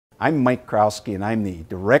I'm Mike Krauski, and I'm the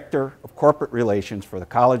Director of Corporate Relations for the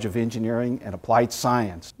College of Engineering and Applied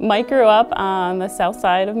Science. Mike grew up on the south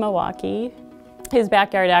side of Milwaukee. His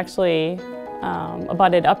backyard actually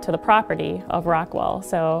abutted up to the property of Rockwell,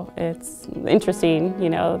 so it's interesting,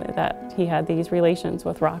 you know, that he had these relations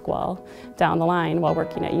with Rockwell down the line while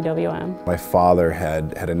working at UW-M. My father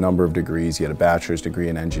had a number of degrees. He had a bachelor's degree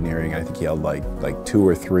in engineering. I think he had like 2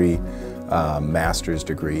 or 3 master's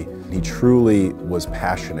degree. He truly was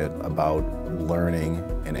passionate about learning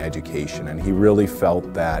and education, and he really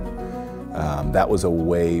felt that that was a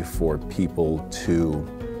way for people to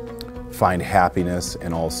find happiness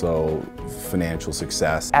and also financial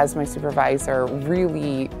success. As my supervisor,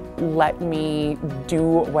 really let me do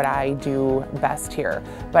what I do best here.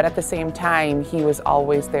 But at the same time, he was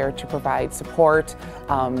always there to provide support,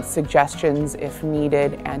 suggestions if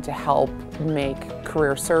needed, and to help make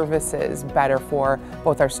career services better for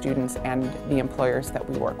both our students and the employers that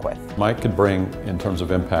we work with. Mike could bring, in terms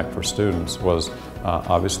of impact for students, was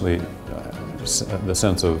obviously the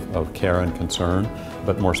sense of care and concern,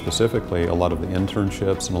 but more specifically a lot of the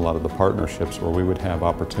internships and a lot of the partnerships where we would have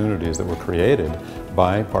opportunities that were created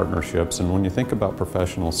by partnerships. And when you think about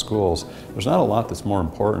professional schools, there's not a lot that's more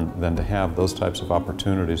important than to have those types of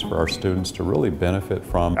opportunities for our students to really benefit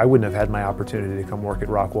from. I wouldn't have had my opportunity to come work at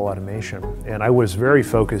Rockwell Automation, and I was very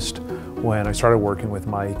focused when I started working with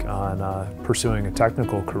Mike on pursuing a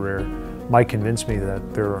technical career. Mike convinced me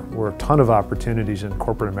that there were a ton of opportunities in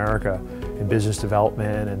corporate America in business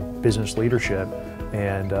development and business leadership,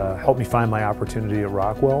 and helped me find my opportunity at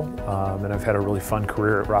Rockwell. And I've had a really fun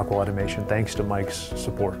career at Rockwell Automation thanks to Mike's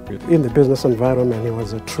support. In the business environment, he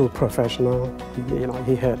was a true professional.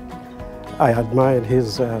 I admired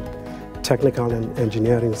his technical and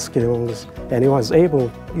engineering skills, and he was able,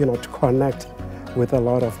 to connect with a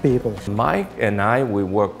lot of people. Mike and I, we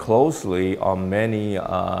work closely on many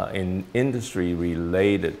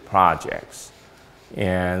industry-related projects.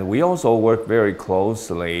 And we also work very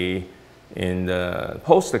closely in the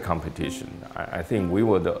poster competition. I think we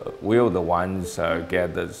were the ones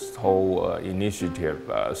get this whole initiative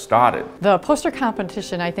started. The poster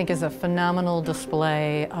competition, I think, is a phenomenal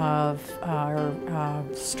display of our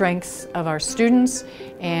strengths of our students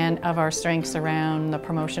and of our strengths around the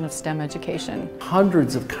promotion of STEM education.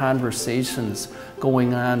 Hundreds of conversations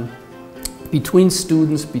going on between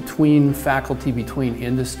students, between faculty, between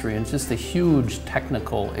industry, and just a huge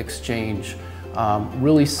technical exchange.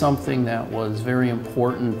 Really something that was very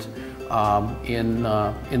important in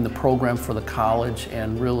the program for the college,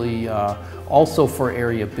 and really also for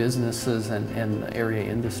area businesses and area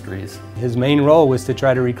industries. His main role was to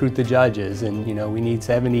try to recruit the judges, and we need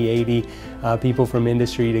 70, 80 people from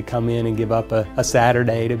industry to come in and give up a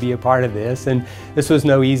Saturday to be a part of this, and this was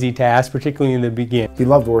no easy task, particularly in the beginning. He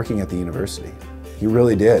loved working at the university. He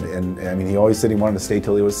really did, and I mean, he always said he wanted to stay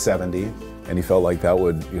till he was 70. And he felt like that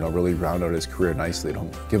would, really round out his career nicely. It'll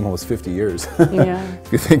give him almost 50 years, Yeah.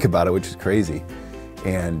 if you think about it, which is crazy.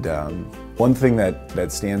 And one thing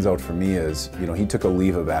that stands out for me is, he took a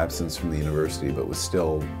leave of absence from the university, but was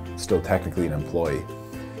still technically an employee.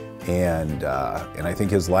 And I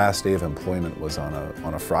think his last day of employment was on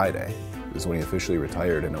a Friday. It was when he officially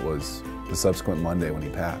retired, and it was the subsequent Monday when he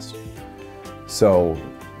passed. So,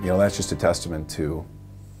 that's just a testament to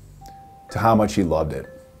how much he loved it.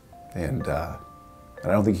 And I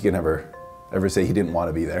don't think he can ever say he didn't want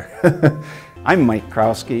to be there. I'm Mike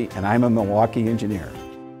Krauski, and I'm a Milwaukee engineer.